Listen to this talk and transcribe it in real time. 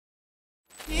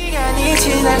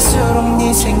지날수록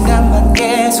네 생각만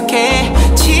계속해.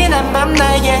 지난 밤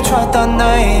나에게 줬던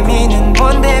너의 의미는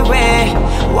뭔데 왜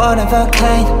One of a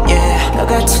kind, yeah. 너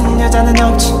같은 여자는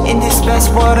없지 In this space,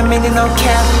 what a minute, no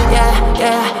cap. Yeah,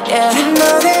 yeah, yeah. You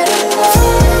know that I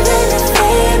love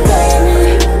everything,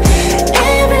 baby.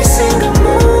 Every single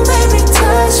move, every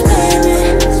touch,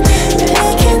 baby.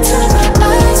 Look into my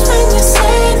eyes when you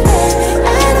say, baby.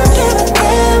 I don't give a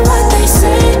damn what they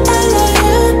say. I love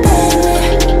you, baby.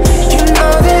 You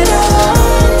know that I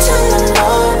want to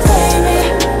know, baby.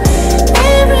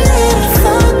 Every little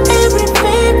thought, every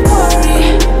big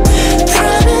worry.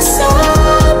 Promise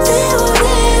I'll be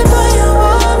whatever you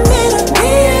want me to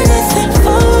be. Anything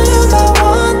for you, my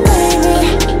one, baby.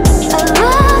 I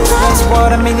love that. That's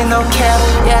what I mean, no cap.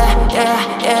 Yeah, yeah,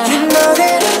 yeah. You know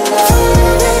that I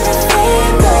love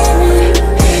everything, baby.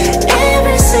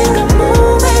 Every single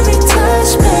move, every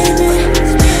touch, baby.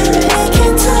 Look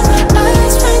into my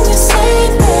eyes when you say,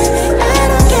 baby. I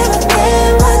don't give a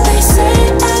damn what they say.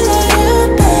 I love you,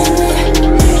 baby.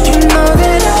 You know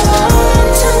that I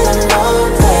want to know,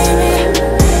 baby.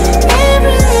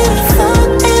 Every little thought,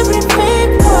 every big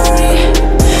worry.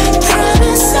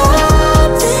 Promise I'll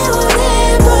be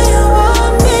whatever you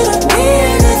want me to be.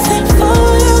 Anything for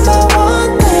you, my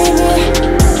one, baby.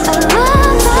 I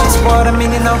love that. That's what I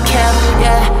mean, no cap.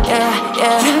 Yeah, yeah,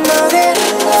 yeah. You know that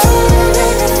I love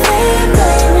everything,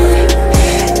 baby.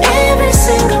 Every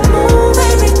single move,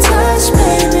 every touch,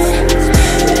 baby.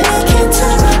 Look into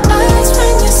my eyes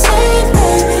when you say,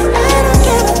 baby. I don't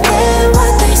give a damn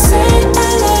what they say. I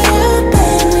love you,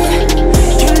 baby.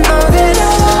 You know that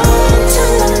I want to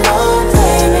know,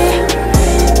 baby.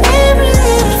 Every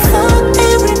little thought,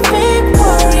 every big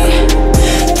worry.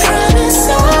 Promise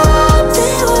I'll be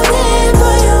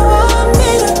whatever you want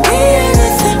me to be.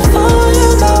 Anything for you,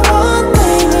 my one,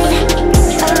 baby.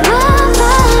 I love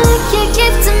how you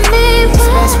give to me.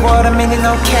 That's what I mean,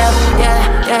 no cap. Yeah,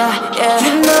 yeah,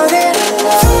 yeah.